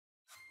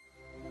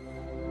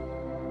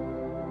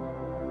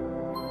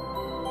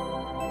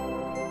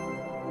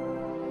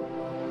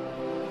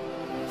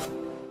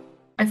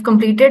I've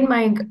completed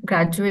my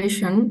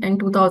graduation in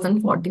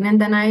 2014, and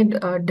then I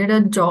did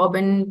a job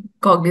in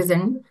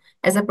Cognizant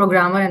as a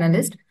programmer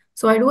analyst.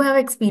 So I do have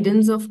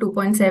experience of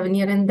 2.7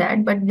 year in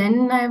that, but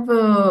then I've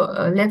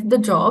left the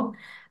job,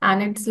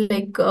 and it's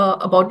like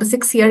about a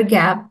 6 year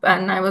gap,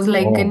 and I was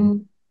like Oh,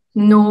 in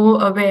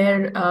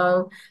nowhere.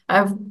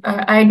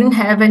 I didn't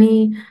have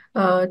any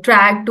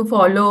track to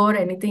follow or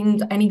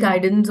anything, any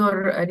guidance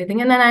or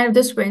anything, and then I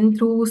just went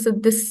through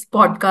this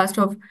podcast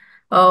of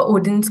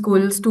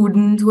OdinSchool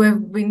students who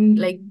have been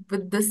like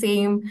with the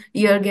same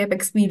year gap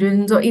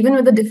experience or even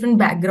with a different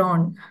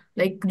background.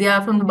 Like they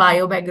are from the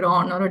bio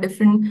background or a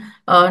different,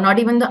 not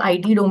even the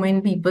IT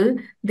domain people.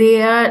 They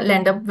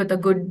land up with a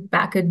good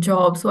package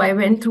job. So I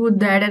went through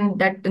that and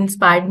that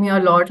inspired me a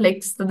lot.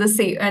 Like so the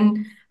same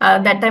and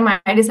that time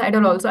I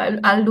decided also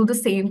I'll do the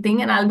same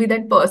thing and I'll be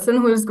that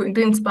person who is going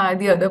to inspire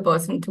the other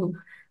person too.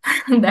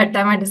 That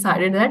time I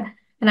decided that.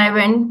 And I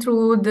went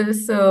through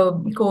this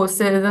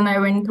courses and I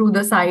went through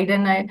the site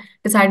and I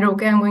decided,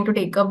 okay, I'm going to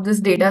take up this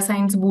data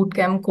science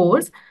bootcamp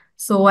course.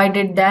 So I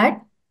did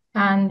that.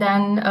 And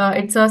then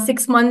it's a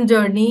 6 month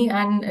journey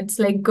and it's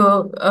like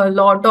a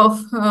lot of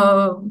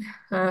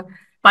uh,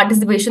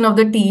 participation of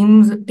the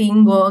teams,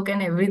 teamwork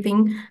and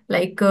everything.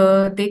 Like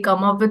they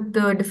come up with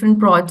different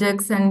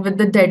projects and with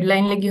the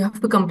deadline, like you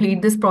have to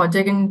complete this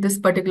project in this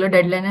particular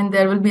deadline and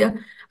there will be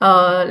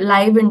a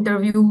live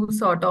interview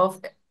sort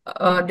of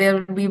there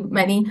will be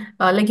many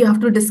like you have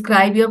to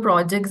describe your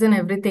projects and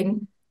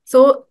everything.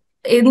 So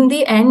in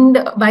the end,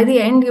 by the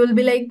end, you will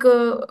be like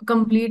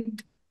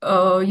complete.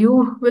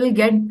 You will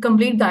get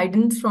complete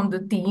guidance from the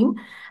team,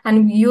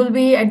 and you'll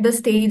be at the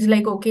stage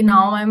like, okay,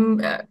 now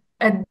I'm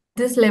at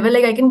this level,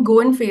 like I can go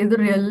and face the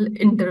real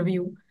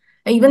interview.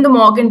 Even the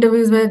mock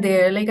interviews were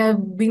there. Like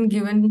I've been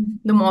given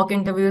the mock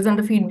interviews, and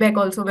the feedback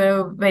also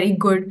were very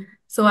good.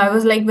 So I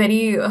was like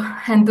very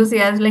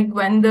enthusiastic, like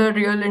when the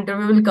real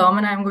interview will come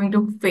and I'm going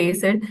to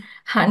face it.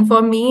 And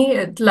for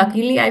me,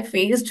 luckily, I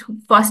faced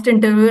first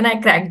interview and I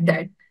cracked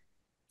that.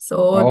 So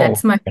oh,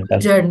 that's my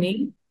fantastic.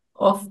 journey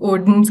of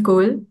Odin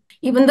School. Okay.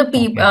 Even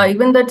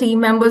the team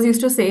members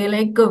used to say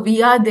like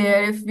we are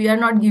there. If we are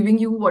not giving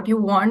you what you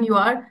want, you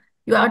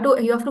have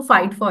to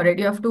fight for it.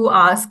 You have to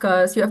ask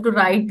us. You have to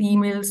write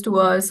emails to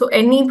us. So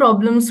any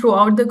problems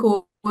throughout the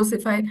course,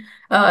 if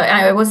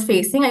I was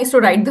facing, I used to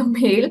write the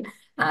mail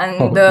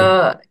and Okay.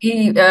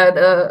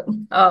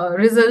 the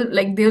result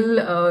like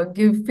they'll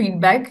give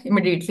feedback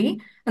immediately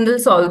and they'll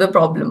solve the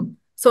problem.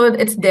 So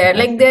it's there.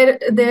 Like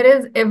Fantastic. there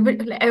is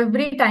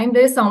every time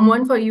there is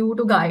someone for you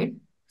to guide.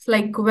 It's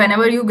like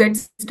whenever you get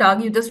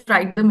stuck, you just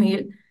write the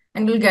mail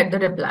and you'll get the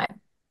reply.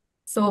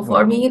 So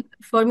Wow.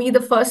 for me,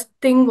 the first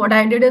thing what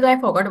I did is I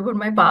forgot about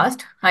my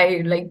past.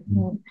 I like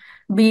Mm.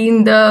 be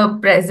in the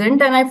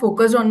present and I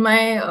focused on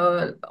my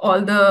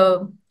all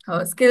the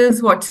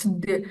skills what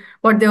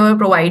they were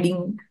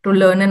providing to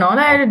learn and all.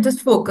 I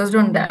just focused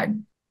on that.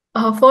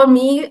 For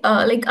me,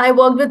 like I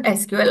worked with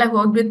SQL, I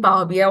worked with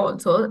Power BI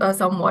also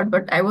somewhat,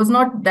 but I was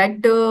not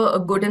that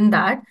good in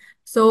that.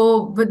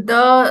 So with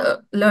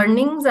the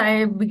learnings,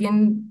 I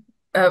begin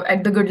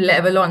at the good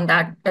level on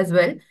that as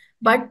well.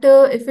 But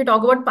if we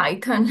talk about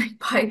Python, like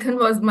Python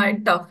was my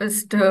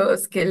toughest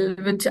skill,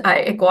 which I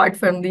acquired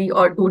from the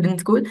Odin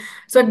school.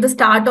 So at the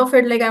start of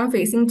it, like I'm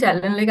facing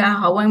challenge, like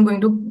how I'm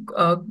going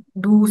to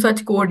do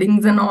such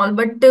codings and all.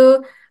 But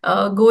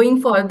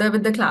going further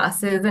with the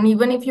classes, and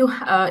even if you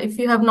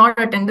have not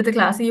attended the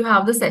class, you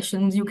have the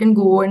sessions. You can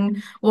go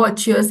and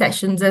watch your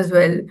sessions as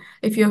well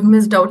if you have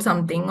missed out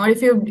something, or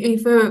if you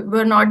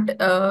were not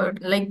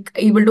like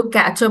able to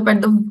catch up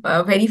at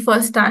the very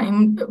first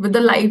time with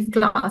the live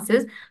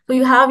classes. So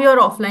you have your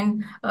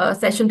offline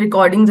session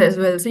recordings as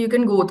well, so you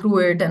can go through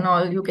it and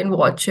all. You can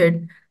watch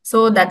it.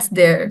 So that's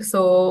there.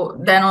 So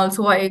then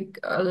also I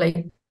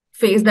like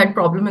faced that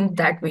problem in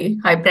that way.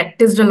 I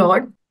practiced a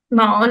lot.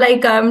 Now,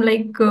 like I'm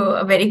like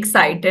very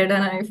excited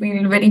and I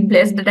feel very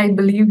blessed that I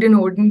believed in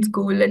Odin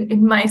School and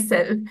in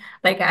myself.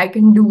 Like I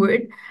can do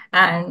it,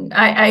 and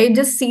I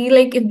just see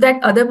like if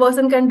that other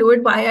person can do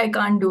it, why I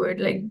can't do it?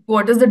 Like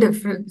what is the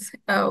difference?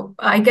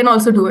 I can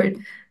also do it.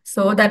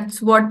 So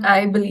that's what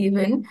I believe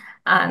in.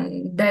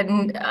 And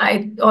then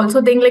I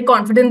also think like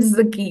confidence is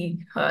the key.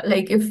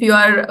 Like if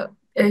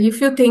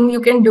you think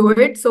you can do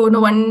it, so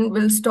no one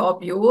will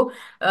stop you.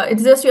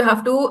 It's just you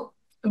have to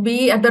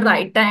be at the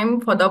right time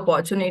for the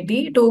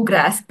opportunity to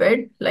grasp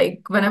it.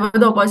 Like whenever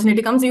the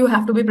opportunity comes, you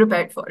have to be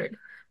prepared for it.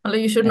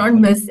 Like, you should not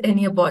Absolutely. miss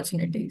any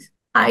opportunities.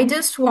 I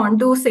just want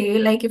to say,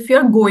 like, if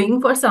you're going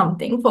for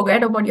something,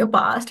 forget about your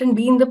past and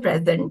be in the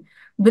present.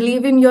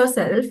 Believe in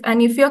yourself.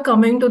 And if you're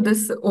coming to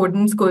this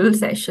Odin School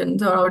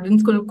sessions or Odin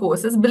School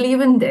courses,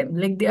 believe in them.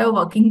 Like they are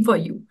working for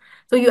you.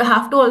 So you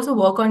have to also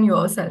work on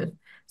yourself.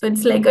 So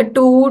it's like a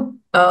two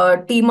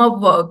team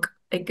of work.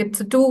 Like it's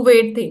a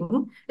two-way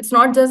thing. It's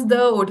not just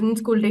the Odin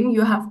School thing.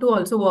 You have to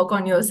also work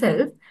on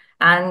yourself,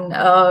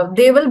 and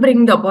they will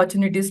bring the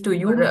opportunities to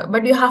you.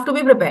 But you have to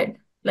be prepared.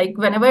 Like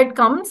whenever it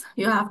comes,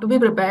 you have to be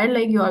prepared.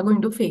 Like you are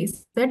going to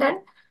face it, and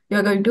you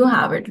are going to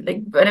have it.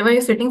 Like whenever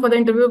you're sitting for the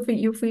interview,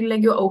 you feel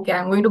like you're okay.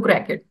 I'm going to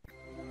crack it.